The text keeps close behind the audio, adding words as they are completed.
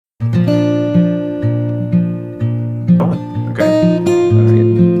Okay. All right.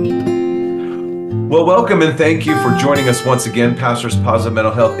 Well, welcome and thank you for joining us once again, Pastors Positive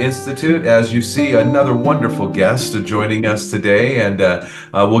Mental Health Institute. As you see, another wonderful guest joining us today, and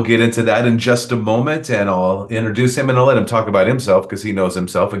we'll get into that in just a moment. And I'll introduce him and I'll let him talk about himself because he knows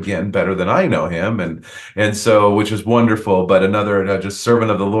himself again better than I know him, and so which is wonderful. But another just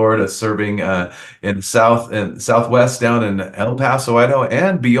servant of the Lord, serving in South and Southwest down in El Paso, Idaho,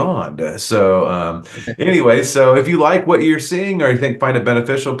 and beyond. Anyway, so if you like what you're seeing or you find it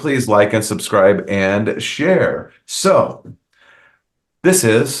beneficial, please like and subscribe and share. So this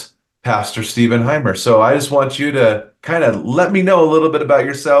is Pastor Stephen Heimer. So I just want you to kind of let me know a little bit about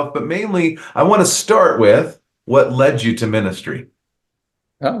yourself, but mainly I want to start with what led you to ministry.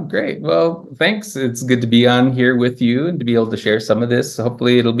 Oh, great. Well, thanks. It's good to be on here with you and to be able to share some of this.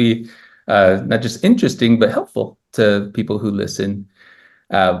 Hopefully, it'll be not just interesting, but helpful to people who listen.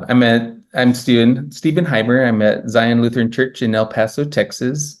 I'm Stephen Heimer. I'm at Zion Lutheran Church in El Paso,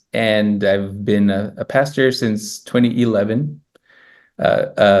 Texas, and I've been a pastor since 2011.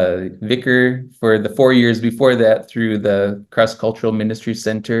 Vicar for the 4 years before that through the Cross Cultural Ministry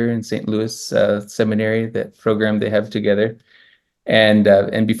Center in St. Louis Seminary, that program they have together.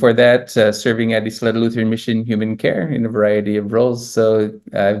 And before that, serving at Isleta Lutheran Mission Human Care in a variety of roles. So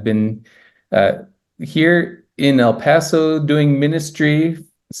I've been uh, here in El Paso doing ministry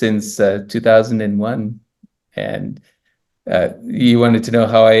since 2001. And you wanted to know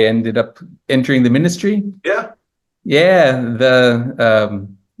how I ended up entering the ministry? Yeah. Yeah, the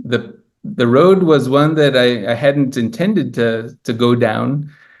road was one that I hadn't intended to go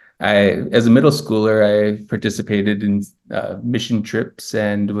down. As a middle schooler, I participated in mission trips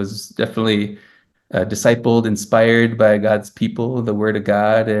and was definitely discipled, inspired by God's people, the Word of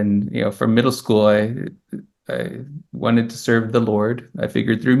God. And from middle school, I wanted to serve the Lord. I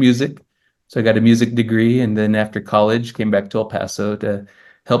figured through music, so I got a music degree, and then after college, came back to El Paso to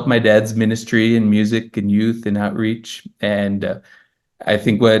help my dad's ministry in music and youth and outreach. And I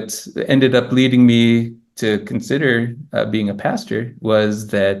think what ended up leading me to consider being a pastor was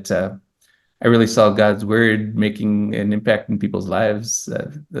that I really saw God's word making an impact in people's lives.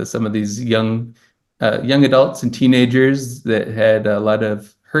 Some of these young adults and teenagers that had a lot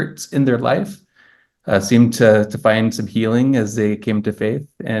of hurts in their life seemed to find some healing as they came to faith,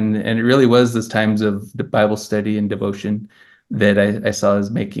 and it really was those times of the Bible study and devotion that I saw as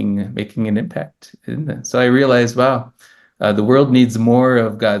making an impact. And so I realized, wow, the world needs more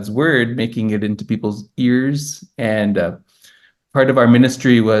of God's word, making it into people's ears. And part of our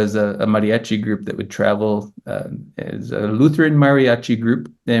ministry was a mariachi group that would travel as a Lutheran mariachi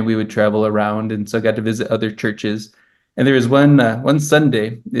group, and we would travel around. And so I got to visit other churches. And there was one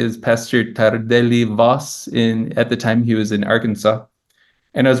Sunday, is Pastor Tardelli Voss in at the time he was in Arkansas.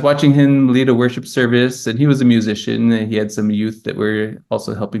 And I was watching him lead a worship service, and he was a musician. And he had some youth that were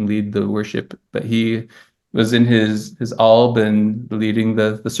also helping lead the worship, but he was in his alb and leading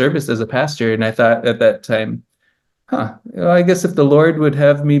the service as a pastor. And I thought at that time, well, I guess if the Lord would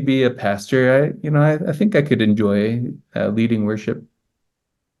have me be a pastor, I think I could enjoy leading worship.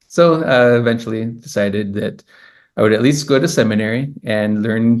 So eventually decided that I would at least go to seminary and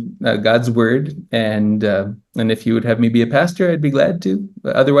learn God's word, and if He would have me be a pastor, I'd be glad to.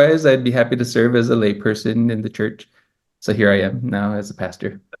 But otherwise, I'd be happy to serve as a layperson in the church. So here I am now as a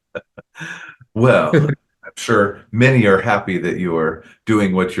pastor. Well, I'm sure many are happy that you are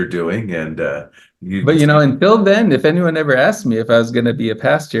doing what you're doing, and you. But until then, if anyone ever asked me if I was going to be a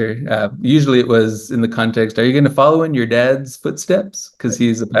pastor, usually it was in the context, "Are you going to follow in your dad's footsteps?" Because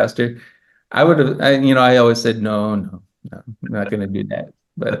he's a pastor. I would have, I always said, no, no, no, I'm not going to do that.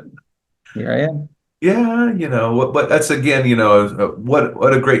 But here I am. Yeah, but that's again,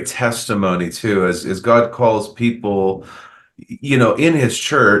 what a great testimony too, as God calls people, in his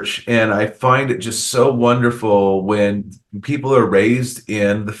church. And I find it just so wonderful when people are raised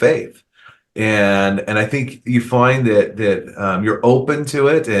in the faith. And I think you find that you're open to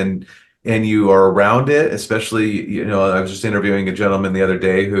it and you are around it, especially, I was just interviewing a gentleman the other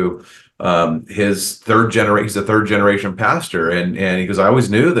day who he's a third generation pastor, and he goes, I always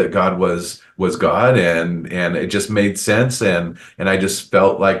knew that God was God, and it just made sense, and I just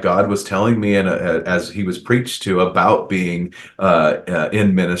felt like God was telling me, and as he was preached to about being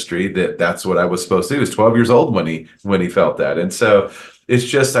in ministry, that's what I was supposed to do. He was 12 years old when he felt that. And so it's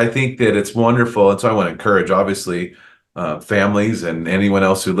just, I think that it's wonderful. And so I want to encourage, obviously, families and anyone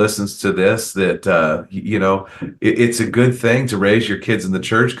else who listens to this, that it's a good thing to raise your kids in the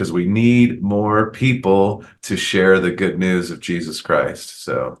church, because we need more people to share the good news of Jesus Christ.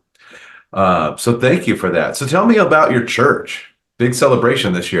 So thank you for that. So tell me about your church. Big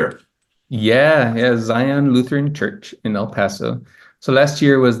celebration this year. Yeah, yeah, Zion Lutheran Church in El Paso. So last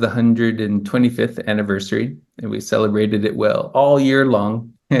year was the 125th anniversary, and we celebrated it well all year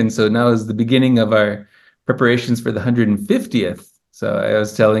long. And so now is the beginning of our preparations for the 150th. So I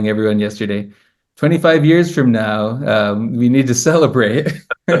was telling everyone yesterday, 25 years from now, we need to celebrate.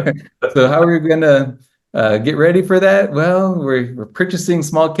 So how are we going to get ready for that? Well, we're purchasing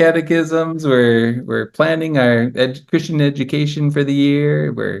small catechisms. We're planning our Christian education for the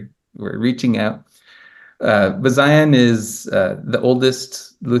year. We're reaching out. But Zion is the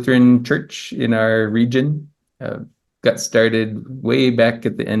oldest Lutheran church in our region. Uh, got started way back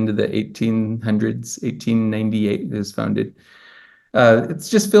at the end of the 1800s, 1898 it was founded. It's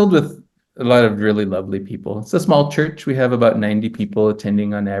just filled with a lot of really lovely people. It's a small church. We have about 90 people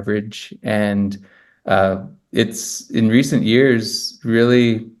attending on average. And it's in recent years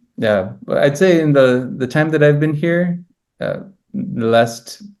really, I'd say in the time that I've been here, the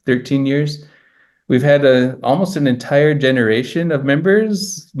last 13 years, we've had almost an entire generation of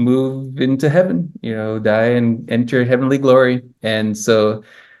members move into heaven, die and enter heavenly glory. And so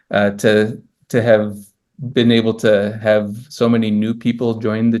to have been able to have so many new people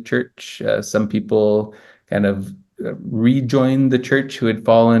join the church, some people kind of rejoin the church who had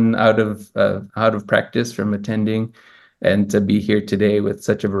fallen out of practice from attending, and to be here today with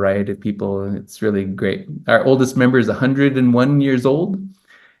such a variety of people, it's really great. Our oldest member is 101 years old,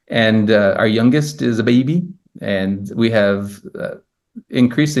 and our youngest is a baby. And we have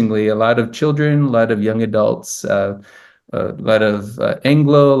increasingly a lot of children, a lot of young adults, a lot of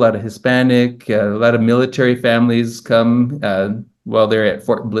Anglo, a lot of Hispanic, a lot of military families come while they're at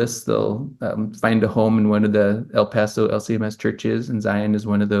Fort Bliss. They'll find a home in one of the El Paso LCMS churches, and Zion is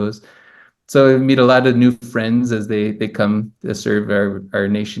one of those. So we meet a lot of new friends as they come to serve our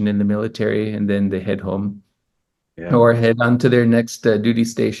nation in the military, and then they head home Yeah. or head on to their next duty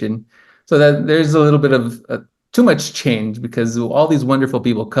station. So that there's a little bit of too much change because all these wonderful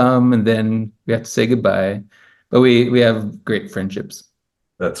people come and then we have to say goodbye. But we have great friendships.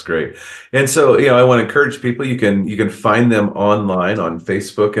 That's great. And so, I want to encourage people. You can find them online on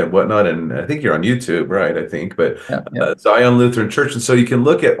Facebook and whatnot. And I think you're on YouTube, right? I think, but Yeah, yeah. Zion Lutheran Church. And so you can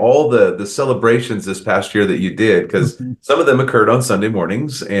look at all the celebrations this past year that you did, because Mhm. some of them occurred on Sunday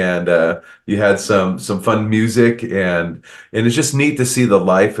mornings, and you had some fun music, and it's just neat to see the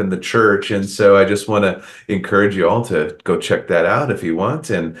life in the church. And so I just want to encourage you all to go check that out if you want.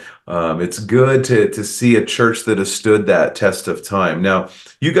 And it's good to see a church that has stood that test of time. Now,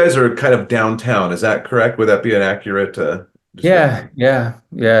 you guys are kind of downtown, is that correct? Would that be an accurate description?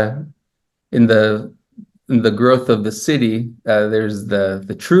 Yeah. In the growth of the city, there's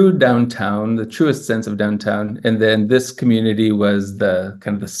the true downtown, the truest sense of downtown, and then this community was the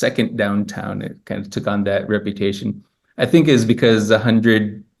kind of the second downtown. It kind of took on that reputation. I think is because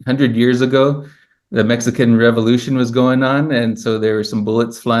 100 years ago, the Mexican Revolution was going on, and so there were some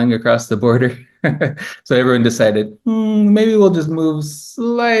bullets flying across the border. So everyone decided, maybe we'll just move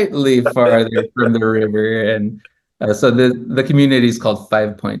slightly farther from the river, and so the community is called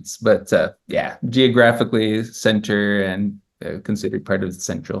Five Points, but yeah, geographically center and considered part of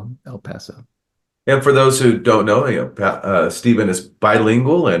central El Paso. And for those who don't know, Stephen is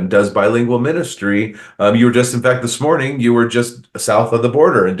bilingual and does bilingual ministry. You were just, in fact, this morning, you were just south of the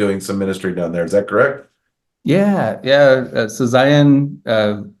border and doing some ministry down there. Is that correct? Yeah. So Zion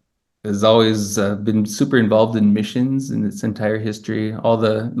has always been super involved in missions in its entire history. All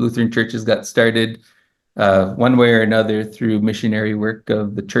the Lutheran churches got started one way or another through missionary work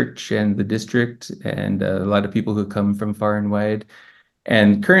of the church and the district, and a lot of people who come from far and wide.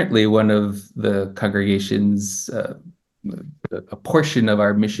 And currently, one of the congregations, a portion of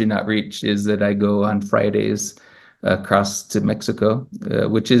our mission outreach is that I go on Fridays across to Mexico,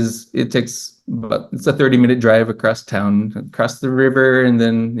 it takes it's a 30-minute drive across town, across the river, and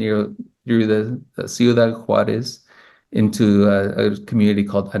then through the Ciudad Juarez into a community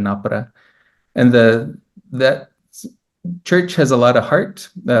called Anapra. And that church has a lot of heart.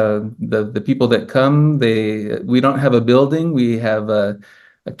 The people that come, we don't have a building. We have a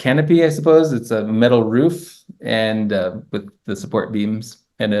canopy, I suppose. It's a metal roof and with the support beams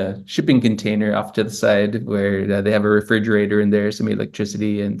and a shipping container off to the side where they have a refrigerator in there, some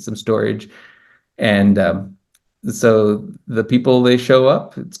electricity and some storage. And so the people, they show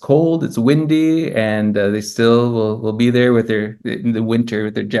up. It's cold, it's windy, and they still will be there with in the winter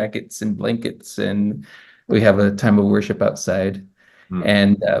with their jackets and blankets, and we have a time of worship outside. Hmm.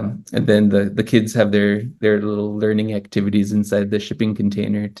 And then the kids have their little learning activities inside the shipping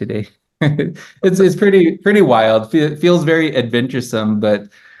container today. It's pretty wild. Feels very adventuresome, but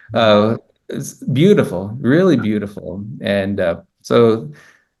it's beautiful, really beautiful. And So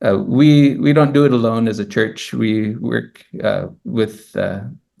we don't do it alone as a church. We work with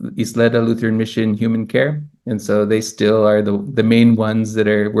Isleta Lutheran Mission Human Care, and so they still are the main ones that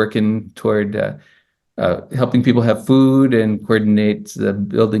are working toward helping people have food and coordinate the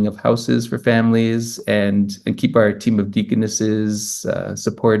building of houses for families and keep our team of deaconesses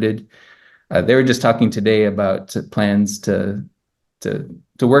supported. They were just talking today about plans to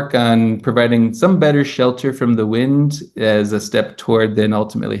to work on providing some better shelter from the wind as a step toward then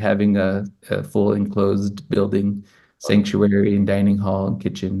ultimately having a full enclosed building, sanctuary and dining hall and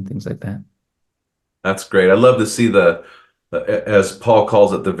kitchen, things like that. That's great. I love to see as Paul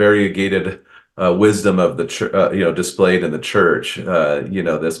calls it, the variegated wisdom of the church, displayed in the church.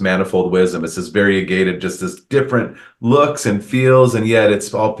 This manifold wisdom. It's this variegated, just this different looks and feels, and yet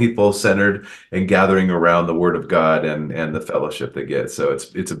it's all people centered and gathering around the Word of God and the fellowship they get. So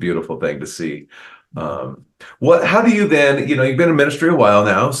it's a beautiful thing to see. How do you then, you've been in ministry a while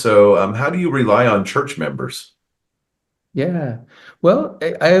now, so how do you rely on church members? Yeah. Well,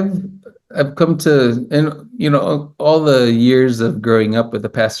 I've come to, and all the years of growing up with a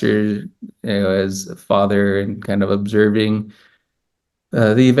pastor, as a father and kind of observing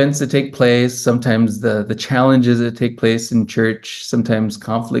the events that take place, sometimes the challenges that take place in church, sometimes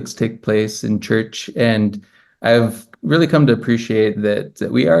conflicts take place in church, and I've really come to appreciate that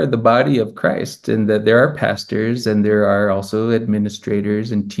we are the body of Christ, and that there are pastors, and there are also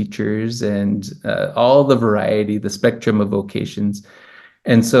administrators and teachers, and all the variety, the spectrum of vocations.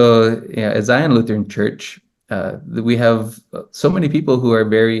 And so, at Zion Lutheran Church, we have so many people who are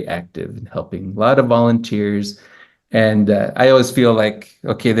very active in helping, a lot of volunteers. And I always feel like,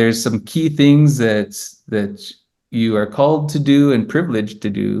 okay, there's some key things that you are called to do and privileged to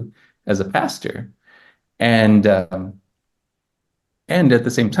do as a pastor. And and at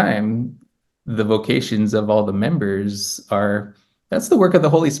the same time, the vocations of all the members are that's the work of the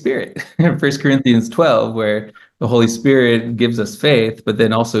Holy Spirit. In 1 Corinthians 12, where the Holy Spirit gives us faith, but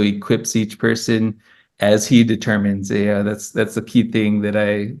then also equips each person as he determines. Yeah, that's the key thing that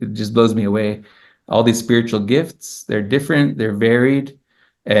it just blows me away. All these spiritual gifts, they're different, they're varied,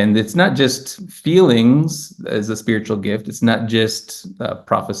 and it's not just feelings as a spiritual gift. It's not just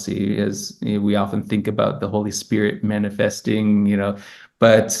prophecy, as we often think about the Holy Spirit manifesting,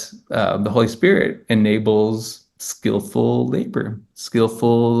 but the Holy Spirit enables skillful labor,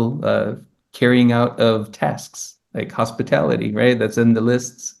 skillful carrying out of tasks like hospitality, right? That's in the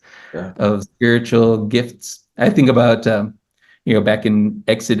lists Yeah. of spiritual gifts. I think about, back in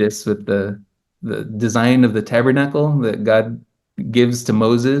Exodus with the design of the tabernacle that God gives to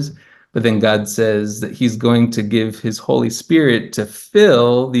Moses, but then God says that he's going to give his Holy Spirit to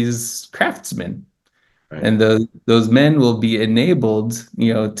fill these craftsmen. Right. And those men will be enabled,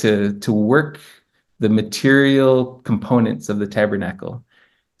 to work the material components of the tabernacle.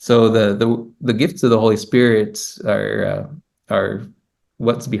 So the gifts of the Holy Spirit are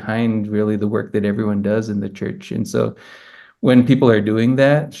what's behind really the work that everyone does in the church. And so when people are doing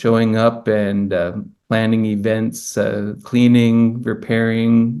that, showing up and planning events, cleaning,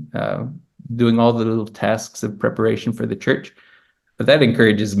 repairing, doing all the little tasks of preparation for the church. But that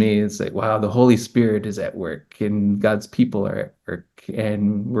encourages me. It's like, wow, the Holy Spirit is at work and God's people are at work,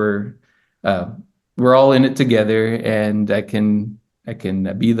 and uh, we're all in it together. And I can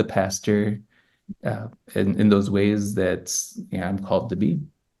be the pastor in those ways that I'm called to be.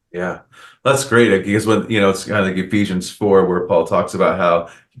 Yeah, that's great because when it's kind of like Ephesians 4 where Paul talks about how,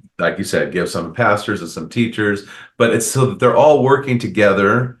 like you said, give some pastors and some teachers, but it's so that they're all working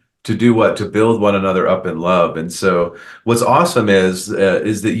together to do what? To build one another up in love. And so what's awesome is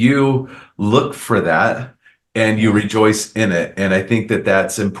that you look for that and you Yeah. rejoice in it. And I think that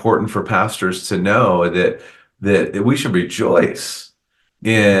that's important for pastors to know that we should rejoice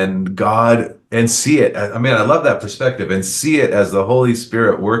in God and see it. I mean, I love that perspective and see it as the Holy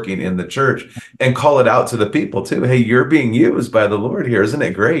Spirit working in the church and call it out to the people too. Hey, you're being used by the Lord here. Isn't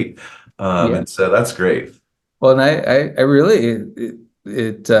it great? Yeah. And so that's great. Well, and I really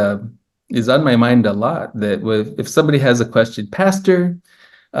it is on my mind a lot that if somebody has a question, Pastor,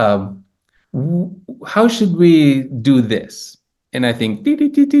 um, how should we do this? And I think,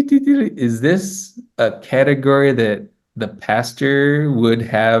 is this a category that the pastor would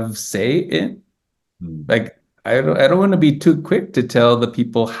have say in? Hmm. Like, I don't want to be too quick to tell the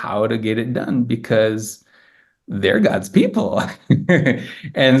people how to get it done because they're God's people.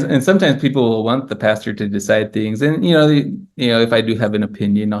 And sometimes people will want the pastor to decide things. And if I do have an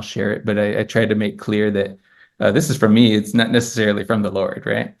opinion, I'll share it. But I try to make clear that this is from me. It's not necessarily from the Lord,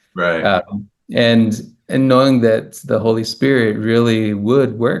 right? Right. And knowing that the Holy Spirit really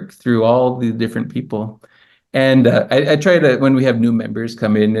would work through all the different people. And I try to, when we have new members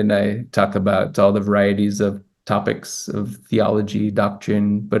come in and I talk about all the varieties of topics of theology,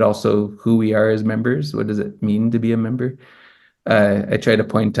 doctrine, but also who we are as members. What does it mean to be a member? I try to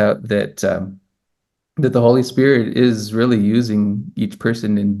point out that the Holy Spirit is really using each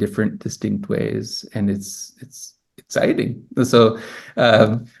person in different, distinct ways, and it's exciting. So,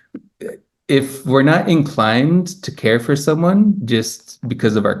 um, if we're not inclined to care for someone just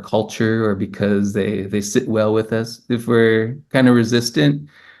because of our culture or because they sit well with us, if we're kind of resistant,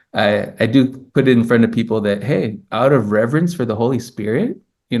 I do put it in front of people that, hey, out of reverence for the Holy Spirit,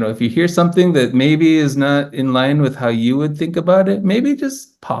 if you hear something that maybe is not in line with how you would think about it, maybe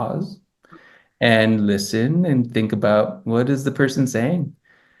just pause and listen and think about what is the person saying?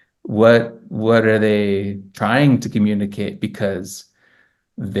 What are they trying to communicate? Because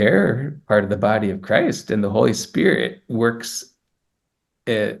they're part of the body of Christ, and the Holy Spirit works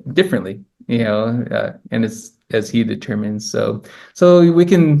differently, and it's as He determines. So we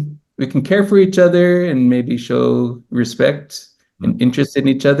can care for each other and maybe show respect and Mhm. interest in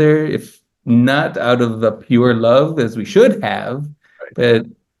each other, if not out of the pure love as we should have, Right. but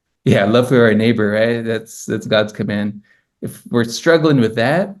yeah, love for our neighbor, right? That's God's command. If we're struggling with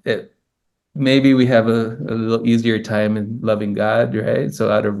that, maybe we have a little easier time in loving God, right? So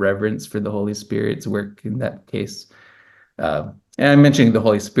out of reverence for the Holy Spirit's work in that case. And I'm mentioning the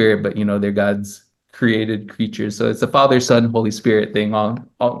Holy Spirit, but they're God's created creatures. So it's a Father, Son, Holy Spirit thing, all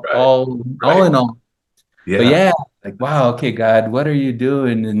all Right. all all Right. in all. But Yeah. yeah, like wow, okay, God, what are you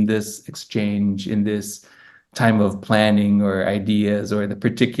doing in this exchange, in this time of planning or ideas or the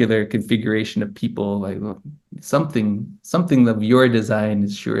particular configuration of people? Like well, something of your design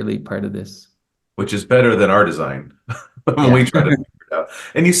is surely part of this. Which is better than our design when we Yeah. try to figure it out.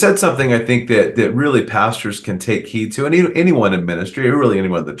 And you said something I think that really pastors can take heed to, and anyone in ministry, or really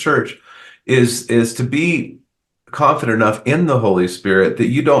anyone in the church, is to be confident enough in the Holy Spirit that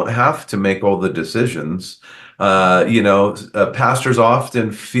you don't have to make all the decisions. Pastors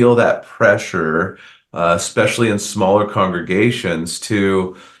often feel that pressure, especially in smaller congregations,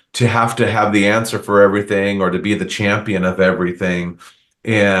 to have the answer for everything or to be the champion of everything.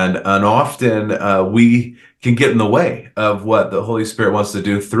 And often we can get in the way of what the Holy Spirit wants to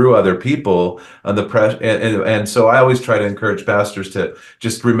do through other people. And so I always try to encourage pastors to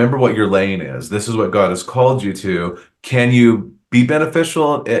just remember what your lane is. This is what God has called you to. Can you be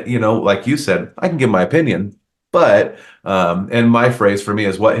beneficial? Like you said, I can give my opinion, but and my phrase for me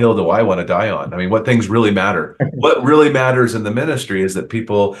is, what hill do I want to die on? I mean, what things really matter? What really matters in the ministry is that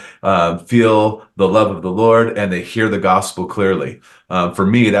people feel the love of the Lord and they hear the gospel clearly. For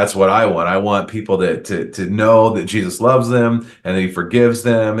me, that's what I want. I want people to know that Jesus loves them and that He forgives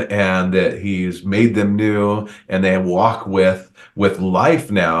them and that He's made them new and they walk with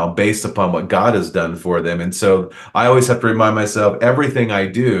life now based upon what God has done for them. And so I always have to remind myself everything I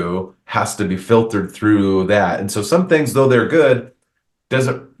do has to be filtered through that. And so some things, though they're good,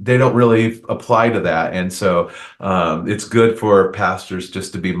 doesn't they don't really apply to that. And so it's good for pastors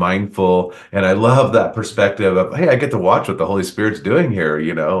just to be mindful. And I love that perspective of, hey, I get to watch what the Holy Spirit's doing here,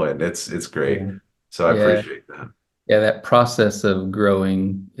 and it's great. Yeah. So I Yeah. appreciate that. Yeah, that process of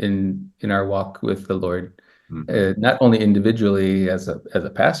growing in our walk with the Lord, Mhm. not only individually as a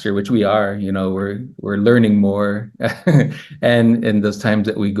pastor, which we are, we're learning more, and those times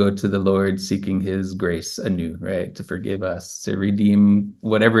that we go to the Lord seeking His grace anew, right, to forgive us, to redeem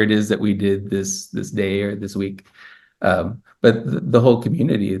whatever it is that we did this day or this week. But the whole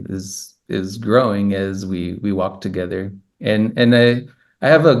community is growing as we walk together, and I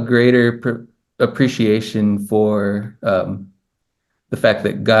have a greater appreciation for the fact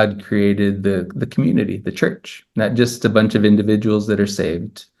that God created the community, the church, not just a bunch of individuals that are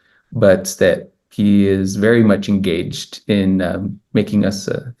saved, but that He is very much engaged in making us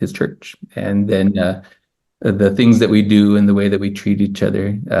His church. And then the things that we do and the way that we treat each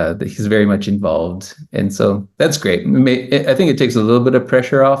other, that He's very much involved. And so that's great. I think it takes a little bit of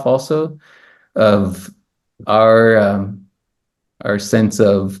pressure off also of our our sense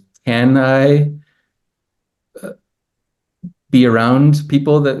of, can I be around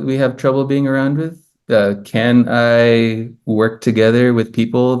people that we have trouble being around with? Can I work together with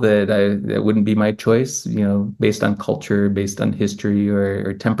people that wouldn't be my choice, based on culture, based on history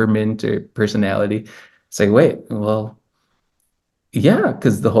or temperament or personality? Say, wait, well, yeah,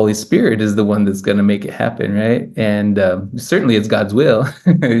 because the Holy Spirit is the one that's going to make it happen, right? And certainly it's God's will.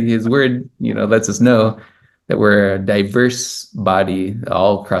 His word, lets us know that we're a diverse body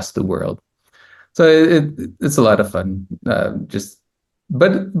all across the world. So it's a lot of fun. But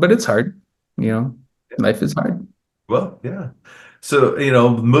it's hard, you know. Yeah. Life is hard. Well, yeah. So,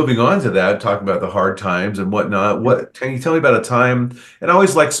 moving on to that, talking about the hard times and whatnot, what can you tell me about a time? And I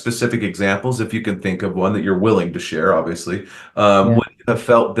always like specific examples, if you can think of one that you're willing to share, obviously, Yeah. when you have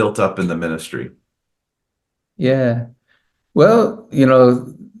felt built up in the ministry. Yeah. Well,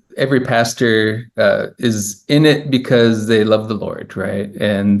 every pastor is in it because they love the Lord, right?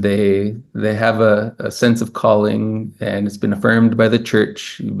 And they have a sense of calling, and it's been affirmed by the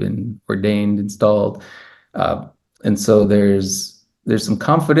church. You've been ordained, installed, uh, and so there's some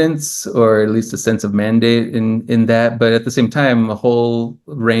confidence, or at least a sense of mandate in that. But at the same time, a whole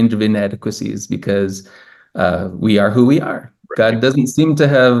range of inadequacies because we are who we are. Right. God doesn't seem to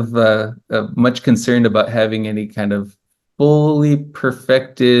have much concern about having any kind of fully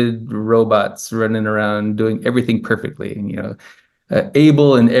perfected robots running around doing everything perfectly,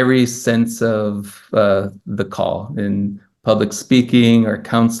 able in every sense of the call in public speaking or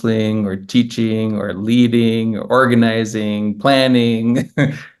counseling or teaching or leading or organizing, planning,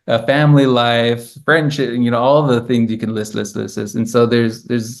 family life, friendship, all the things you can list. And so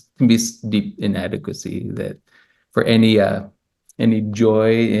there's can be deep inadequacy that for any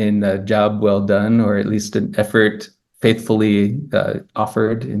joy in a job well done, or at least an effort faithfully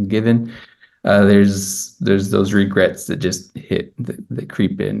offered and given, there's those regrets that just hit that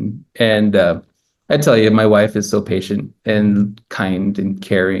creep in. And I tell you, my wife is so patient and kind and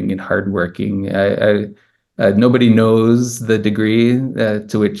caring and hardworking. Nobody knows the degree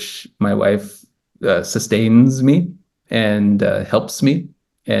to which my wife sustains me and helps me.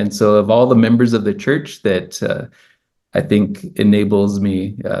 And so, of all the members of the church that I think enables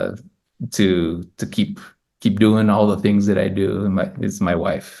me to keep doing all the things that I do, it's my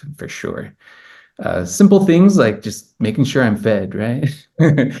wife for sure. Simple things like just making sure I'm fed, right?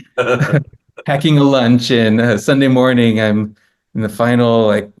 Packing a lunch, and Sunday morning I'm in the final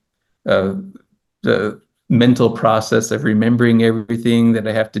uh, the mental process of remembering everything that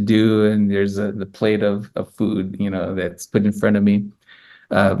I have to do, and there's the plate of food, that's put in front of me.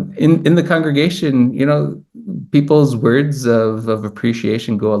 In the congregation, people's words of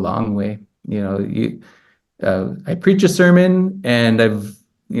appreciation go a long way. I preach a sermon, and I've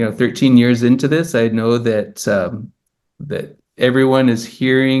 13 years into this, I know that everyone is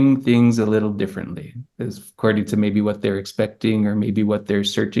hearing things a little differently, as according to maybe what they're expecting or maybe what they're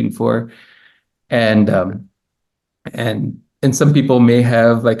searching for, and and some people may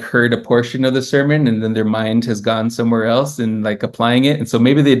have like heard a portion of the sermon, and then their mind has gone somewhere else and like applying it, and so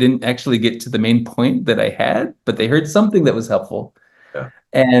maybe they didn't actually get to the main point that I had, but they heard something that was helpful. Yeah.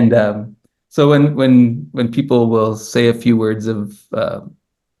 And so when people will say a few words of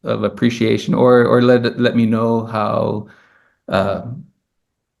appreciation, or let me know how uh,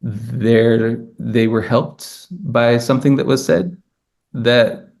 they were helped by something that was said,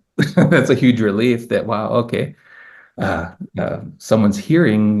 that that's a huge relief. That wow, okay, Yeah. someone's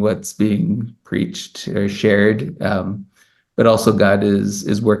hearing what's being preached or shared. But also God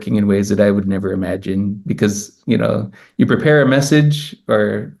is working in ways that I would never imagine, because you prepare a message,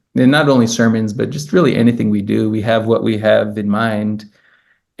 or and not only sermons, but just really anything we do, we have what we have in mind,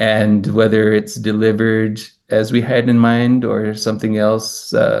 and whether it's delivered as we had in mind or something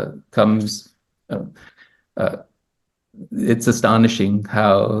else comes. Uh, uh, it's astonishing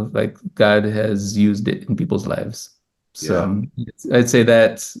how like God has used it in people's lives. Yeah. So I'd say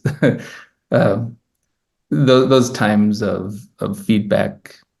that uh, those times of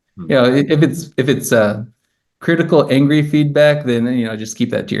feedback, Hmm. if it's critical, angry feedback, then just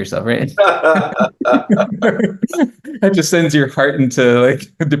keep that to yourself, right? That just sends your heart into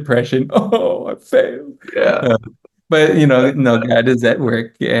like depression. Oh, I failed. Yeah. Uh, but no, God is at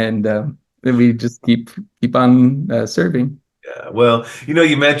work, and we just keep on serving. Yeah. Well,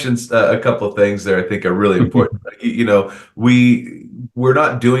 you mentioned a couple of things there I think are really important. We're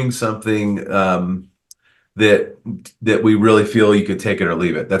not doing something that we really feel you could take it or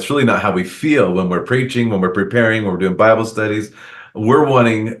leave it. That's really not how we feel when we're preaching, when we're preparing, when we're doing Bible studies. We're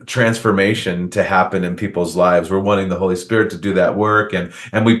wanting transformation to happen in people's lives. We're wanting the Holy Spirit to do that work, and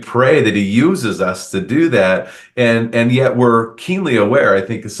we pray that He uses us to do that. And yet we're keenly aware, I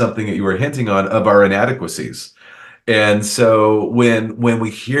think is something that you were hinting on, of our inadequacies. And so when we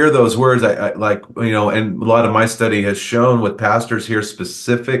hear those words, I like, and a lot of my study has shown with pastors hear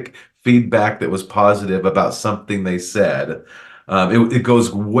specific feedback that was positive about something they said. It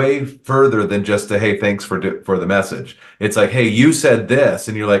goes way further than just a, hey, thanks for the message. It's like, hey, you said this,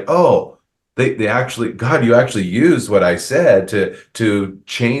 and you're like, oh. they actually, God, you actually used what I said to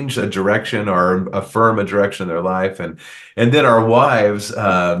change a direction or affirm a direction in their life. And then our wives,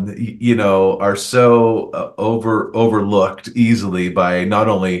 are so overlooked easily by not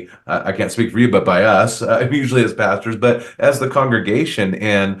only, I can't speak for you, but by us, usually as pastors, but as the congregation.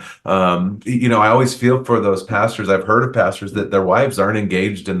 And I always feel for those pastors. I've heard of pastors that their wives aren't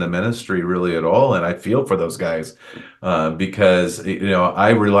engaged in the ministry really at all, and I feel for those guys because I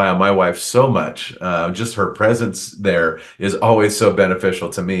rely on my wife so much. Just her presence there is always so beneficial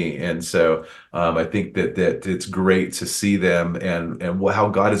to me, and so I think that it's great to see them and how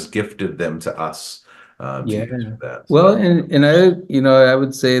God has gifted them to us to Yeah. use for that. So Well, that. and I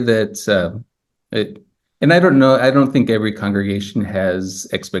would say that it, and I don't know, I don't think every congregation has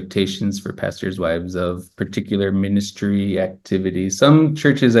expectations for pastors' wives of particular ministry activity. Some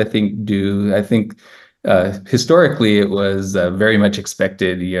churches, I think, do. I think historically it was very much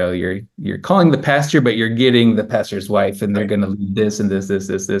expected. You're calling the pastor, but you're getting the pastor's wife, and they're Right. going to lead this and this.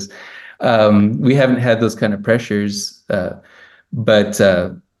 We haven't had those kind of pressures. But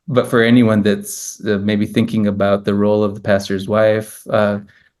but for anyone that's maybe thinking about the role of the pastor's wife,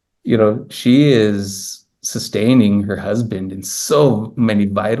 she is sustaining her husband in so many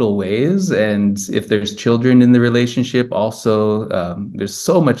vital ways. And if there's children in the relationship, also, there's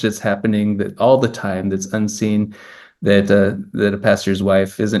so much that's happening that all the time that's unseen that a pastor's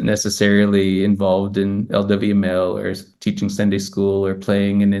wife isn't necessarily involved in LWML or teaching Sunday school or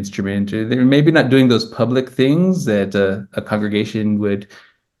playing an instrument. Or they're maybe not doing those public things that a congregation would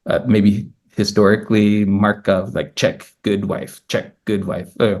maybe historically mark of like check good wife.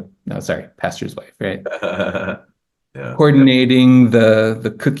 Oh, no, sorry, pastor's wife, right? Yeah. Coordinating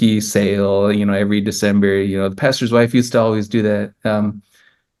the cookie sale, every December. The pastor's wife used to always do that.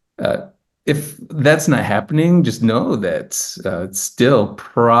 Uh, if that's not happening, just know that it's still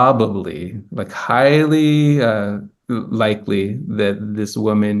probably like highly likely that this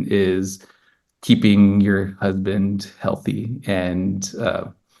woman is keeping your husband healthy and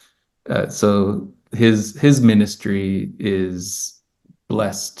so his ministry is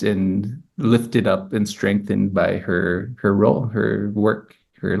blessed and lifted up and strengthened by her role, her work,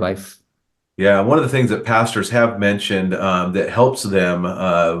 her life. Yeah, one of the things that pastors have mentioned that helps them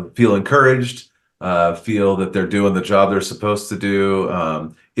feel encouraged, feel that they're doing the job they're supposed to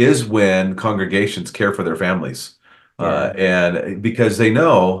do, is when congregations care for their families, Yeah. and because they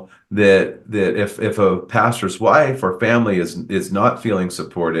know that if a pastor's wife or family is not feeling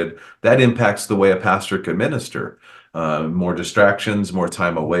supported, that impacts the way a pastor can minister. More distractions, more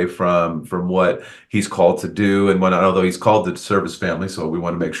time away from what he's called to do and whatnot, although he's called to serve his family, so we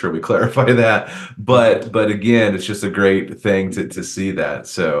want to make sure we clarify that. But again, it's just a great thing to see that.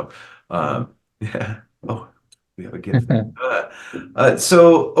 So yeah. Oh, we have a gift.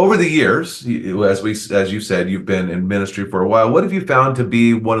 So over the years, as you said, you've been in ministry for a while. What have you found to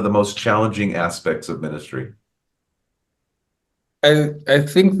be one of the most challenging aspects of ministry? I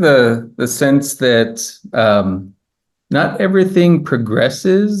think the sense that not everything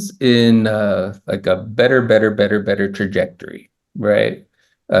progresses in like a better trajectory, right?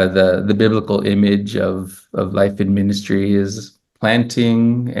 The biblical image of life in ministry is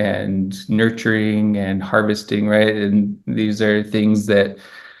planting and nurturing and harvesting, right? And these are things uh,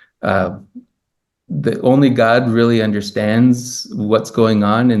 that only God really understands what's going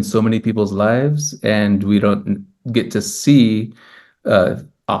on in so many people's lives, and we don't get to see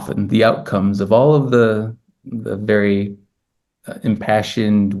often the outcomes of all of the very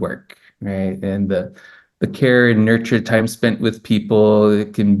impassioned work, right? And the care and nurture time spent with people,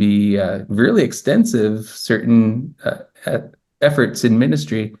 it can be really extensive, certain efforts in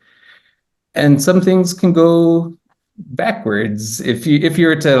ministry. And some things can go backwards. If you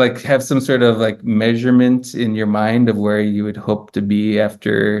were to like have some sort of like measurement in your mind of where you would hope to be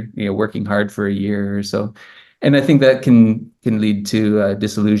after, working hard for a year or so. And I think that can lead to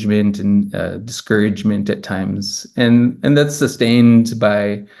disillusionment and discouragement at times. And that's sustained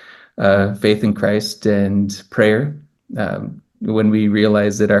by faith in Christ and prayer. When we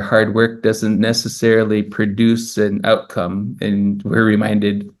realize that our hard work doesn't necessarily produce an outcome, and we're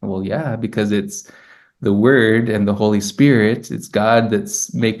reminded, well, yeah, because it's the Word and the Holy Spirit, it's God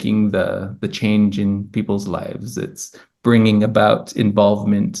that's making the change in people's lives. It's bringing about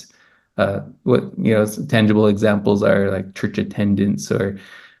involvement. What tangible examples are like church attendance or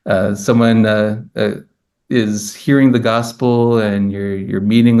someone is hearing the gospel and you're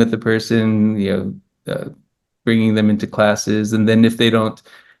meeting with the person, bringing them into classes, and then if they don't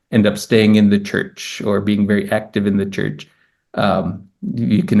end up staying in the church or being very active in the church,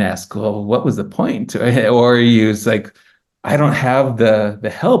 you can ask, well, what was the point? Or you it's like, I don't have the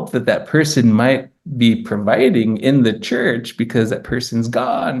help that that person might be providing in the church because that person's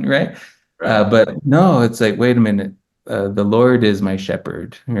gone, right? Right. But no, it's like, wait a minute, the Lord is my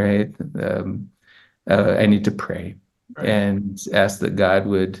shepherd, right? I need to pray Right. and ask that God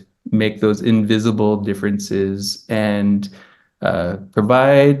would make those invisible differences and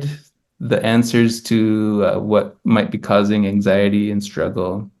provide the answers to what might be causing anxiety and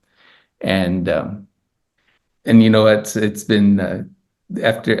struggle. And you know, it's been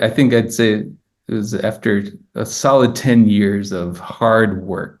after, I think I'd say it was after a solid 10 years of hard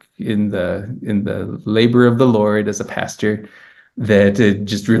work in the labor of the Lord as a pastor that it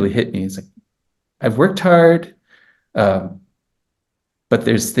just really hit me. It's like I've worked hard, um, but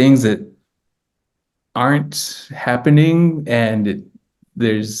there's things that aren't happening, and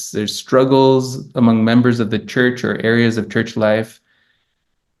there's struggles among members of the church or areas of church life.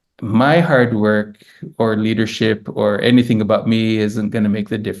 My hard work or leadership or anything about me isn't going to make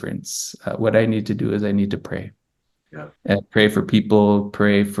the difference. What I need to do is I need to pray Yeah. and pray for people,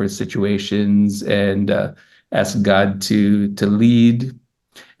 pray for situations, and ask God to lead.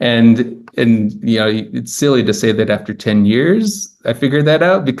 And you know, it's silly to say that after 10 years I figured that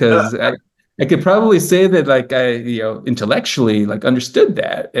out, because I could probably say that like I, you know, intellectually like understood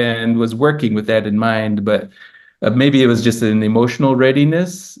that and was working with that in mind, but maybe it was just an emotional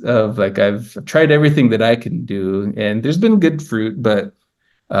readiness of like I've tried everything that I can do and there's been good fruit, but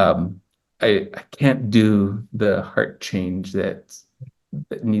um, I can't do the heart change that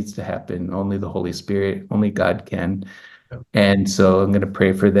needs to happen. Only the Holy Spirit, only God can. Yeah. And so I'm going to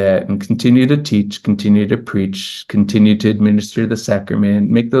pray for that and continue to teach, continue to preach, continue to administer the sacrament,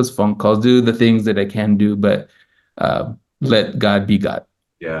 make those phone calls, do the things that I can do, but let God be God.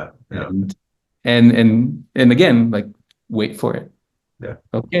 Yeah. Yeah. And and again, like wait for it. Yeah.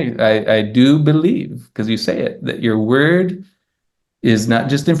 Okay, I do believe, because you say it, that your word is not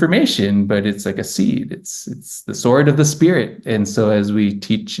just information, but it's like a seed. It's the sword of the spirit. And so as we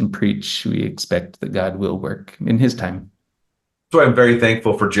teach and preach, we expect that God will work in his time. So I'm very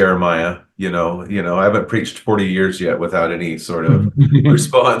thankful for Jeremiah. I haven't preached 40 years yet without any sort of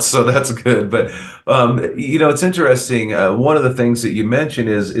response, so that's good. But it's interesting. One of the things that you mentioned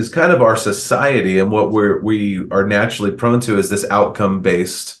is kind of our society, and what we are naturally prone to is this outcome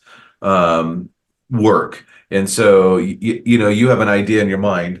based work. And so you have an idea in your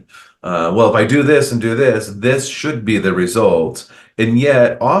mind. Well, if I do this and do this, this should be the result. And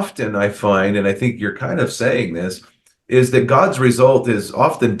yet, often I find, and I think you're kind of saying this, is that God's result is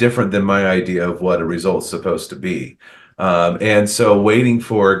often different than my idea of what a result's supposed to be. And so waiting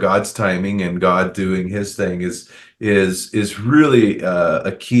for God's timing and God doing his thing is really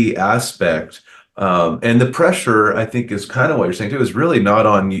a key aspect. And the pressure, I think, is kind of what you're saying too, is really not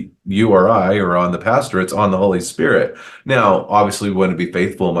on you or I or on the pastor, it's on the Holy Spirit. Now, obviously, we want to be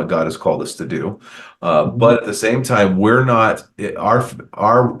faithful in what God has called us to do. But at the same time, we're not,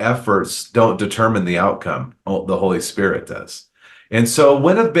 our efforts don't determine the outcome. The Holy Spirit does. And so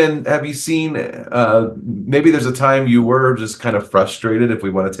have you seen, maybe there's a time you were just kind of frustrated, if we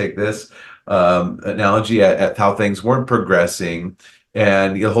want to take this analogy, at how things weren't progressing,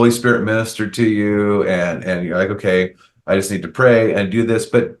 and the Holy Spirit ministered to you, and you're like, okay, I just need to pray and do this.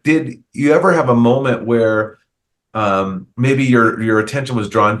 But did you ever have a moment where maybe your attention was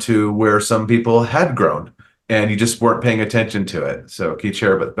drawn to where some people had grown and you just weren't paying attention to it? So can you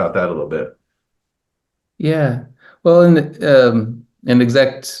share about that a little bit? Yeah. Well, an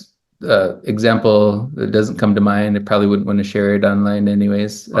exact example that doesn't come to mind. I probably wouldn't want to share it online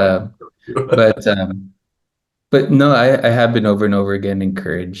anyways. Fine. But but no, I have been over and over again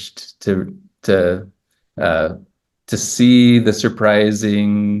encouraged to uh, to see the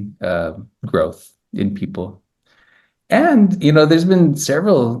surprising growth in people. And, you know, there's been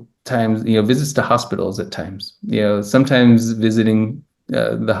several times, you know, visits to hospitals at times, you know, sometimes visiting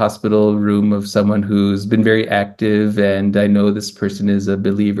the hospital room of someone who's been very active, and I know this person is a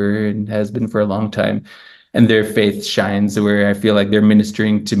believer and has been for a long time, and their faith shines where I feel like they're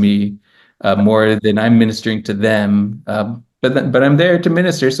ministering to me more than I'm ministering to them. But I'm there to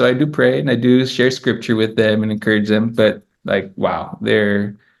minister, so I do pray and I do share scripture with them and encourage them. But like, wow,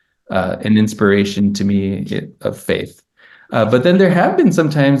 they're an inspiration to me of faith. But then there have been some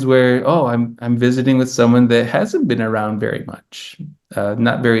times where, oh, I'm visiting with someone that hasn't been around very much,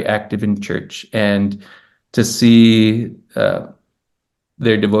 not very active in church, and to see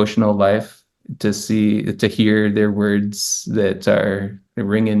their devotional life, to hear their words that are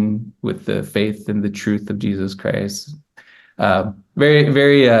ringing with the faith and the truth of Jesus Christ, very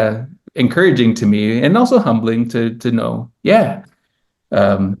very encouraging to me, and also humbling to know, yeah.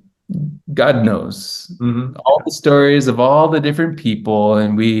 Um, God knows Hmm. all the stories of all the different people,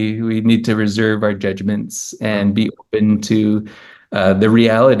 and we need to reserve our judgments and be open to the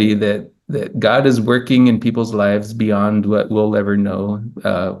reality that God is working in people's lives beyond what we'll ever know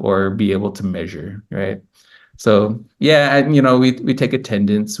or be able to measure, right? So yeah, we take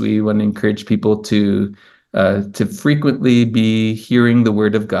attendance. We want to encourage people to frequently be hearing the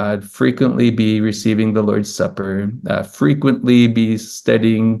word of God, frequently be receiving the Lord's Supper, frequently be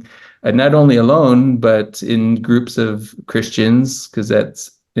studying, not only alone, but in groups of Christians, because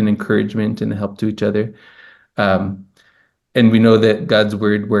that's an encouragement and a help to each other. Um, and we know that God's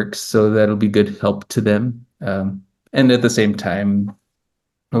word works, so that'll be good help to them. And at the same time,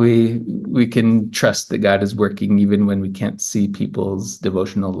 we can trust that God is working even when we can't see people's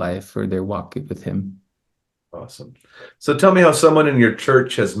devotional life or their walk with Him. Awesome. So tell me how someone in your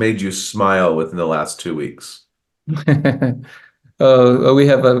church has made you smile within the last 2 weeks. Oh, well, we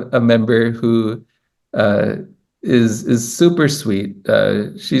have a member who uh, is super sweet.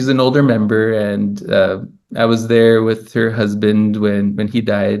 She's an older member, and I was there with her husband when he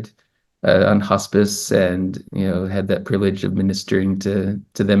died on hospice, and had that privilege of ministering to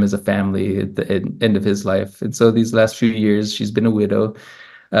them as a family at the end of his life. And so these last few years, she's been a widow,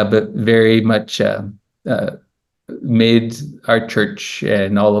 but very much uh, made our church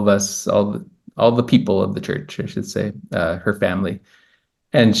and all of us, all the people of the church, I should say, her family.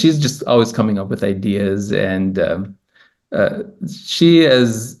 And she's just always coming up with ideas. And uh, she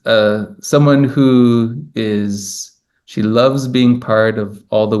is someone she loves being part of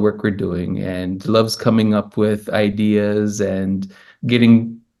all the work we're doing and loves coming up with ideas and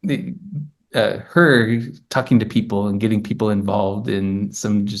getting her talking to people and getting people involved in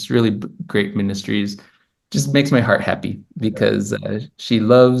some just really great ministries just makes my heart happy because she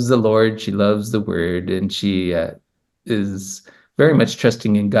loves the Lord, she loves the Word, and she is very much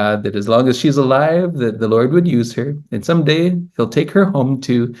trusting in God that as long as she's alive, that the Lord would use her, and someday He'll take her home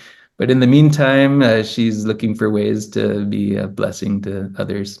too. But in the meantime, she's looking for ways to be a blessing to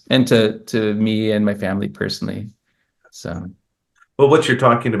others and to me and my family personally. So Well, what you're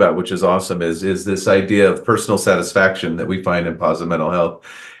talking about, which is awesome, is this idea of personal satisfaction that we find in positive mental health.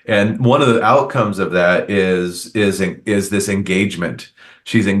 And one of the outcomes of that is this engagement.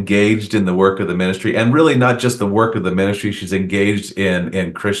 She's engaged in the work of the ministry, and really not just the work of the ministry. She's engaged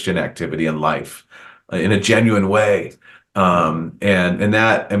in Christian activity and life in a genuine way. And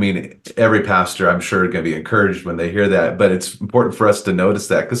that, I mean, every pastor, I'm sure, is going to be encouraged when they hear that. But it's important for us to notice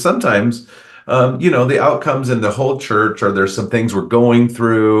that because sometimes the outcomes in the whole church, or there's some things we're going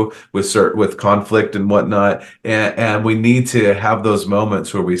through with conflict and whatnot, and we need to have those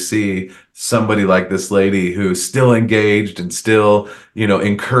moments where we see somebody like this lady who's still engaged and still,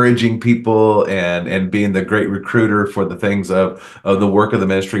 encouraging people and being the great recruiter for the things of the work of the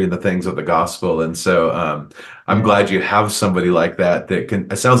ministry and the things of the gospel. And so I'm yeah. glad you have somebody like that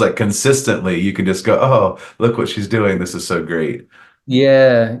can, it sounds like consistently you can just go, oh, look what she's doing. This is so great.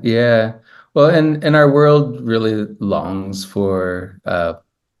 Yeah, yeah. Well, and our world really longs for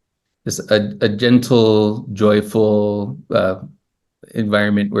just a gentle, joyful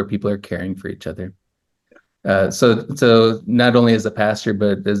environment where people are caring for each other. So not only as a pastor,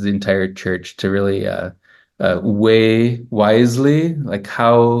 but as the entire church to really weigh wisely, like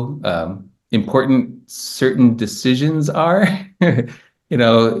how important certain decisions are. If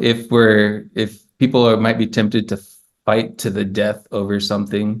people might be tempted to fight to the death over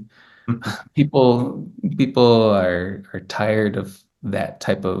something, people people are tired of that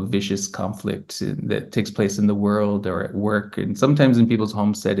type of vicious conflict that takes place in the world or at work and sometimes in people's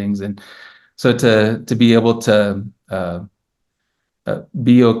home settings. And so to be able to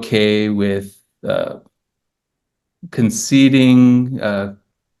be okay with conceding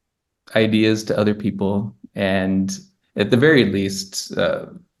ideas to other people and at the very least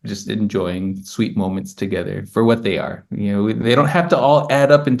just enjoying sweet moments together for what they are. They don't have to all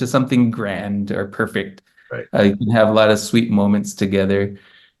add up into something grand or perfect. Right. You can have a lot of sweet moments together.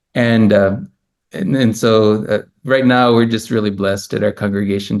 And so right now we're just really blessed at our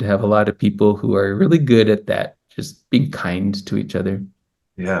congregation to have a lot of people who are really good at that, just being kind to each other.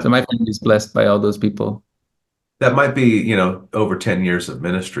 So Yeah. my family is blessed by all those people. That might be, over 10 years of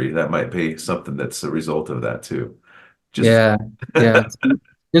ministry. That might be something that's a result of that too. Just Yeah, yeah.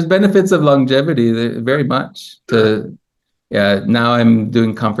 There's benefits of longevity very much sure. to yeah. Now I'm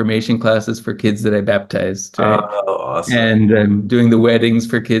doing confirmation classes for kids that I baptized, right? Oh, awesome. And I'm doing the weddings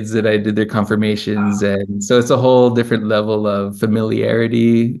for kids that I did their confirmations. And so it's a whole different level of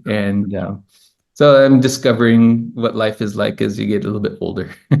familiarity. And so I'm discovering what life is like as you get a little bit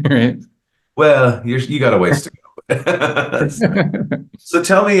older, right? Well, you got a ways to go. So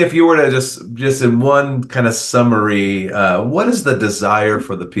tell me, if you were to just in one kind of summary, what is the desire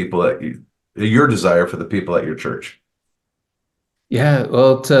for the people at your desire for the people at your church? Yeah,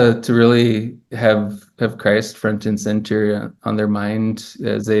 well, to really have Christ front and center on their mind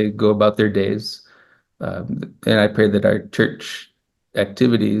as they go about their days. And I pray that our church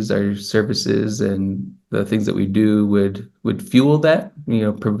activities, our services, and the things that we do would fuel that,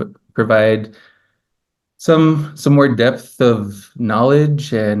 provide some more depth of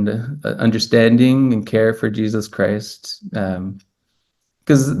knowledge and understanding and care for Jesus Christ.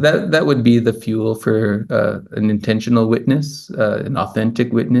 Because that would be the fuel for an intentional witness, an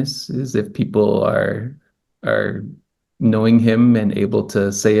authentic witness, is if people are knowing him and able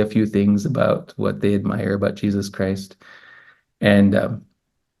to say a few things about what they admire about Jesus Christ. And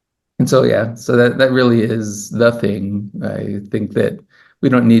and so yeah, so that really is the thing. I think that we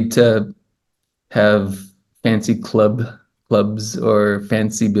don't need to have fancy clubs or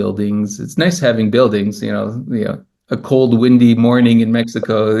fancy buildings. It's nice having buildings, a cold, windy morning in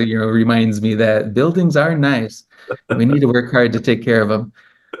Mexico, reminds me that buildings are nice. We need to work hard to take care of them.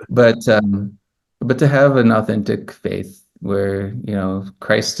 But to have an authentic faith where,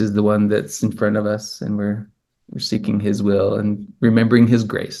 Christ is the one that's in front of us and we're seeking his will and remembering his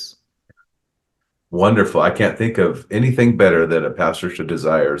grace. Wonderful. I can't think of anything better that a pastor should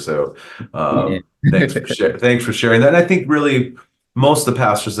desire. So, Yeah. thanks for sharing that. And I think really most of the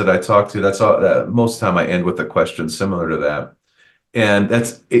pastors that I talk to, that's all. Most of the time, I end with a question similar to that. And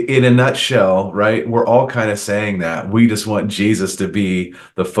that's in a nutshell, right? We're all kind of saying that we just want Jesus to be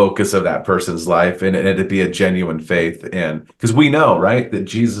the focus of that person's life and to be a genuine faith. And because we know, right, that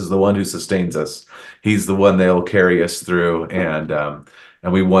Jesus is the one who sustains us. He's the one that will carry us through.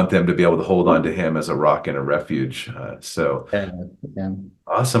 And we want them to be able to hold on to him as a rock and a refuge. So Yeah, yeah.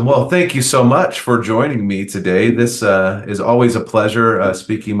 awesome. Well, thank you so much for joining me today. This is always a pleasure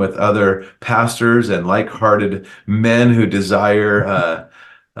speaking with other pastors and like-hearted men who desire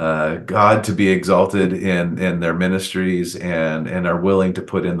God to be exalted in their ministries and are willing to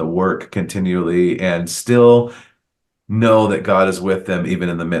put in the work continually and still know that God is with them even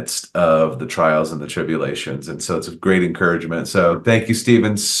in the midst of the trials and the tribulations. And so it's a great encouragement. So thank you,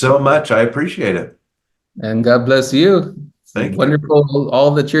 Stephen, so much. I appreciate it. And God bless you. It's Thank you. wonderful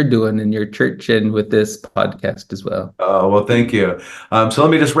all that you're doing in your church and with this podcast as well. Oh, well, thank you. So let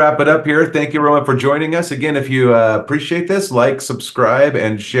me just wrap it up here. Thank you, everyone, for joining us. Again, if you appreciate this, like, subscribe,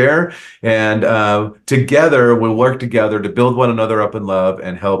 and share. And together, we'll work together to build one another up in love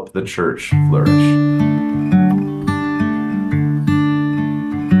and help the church flourish.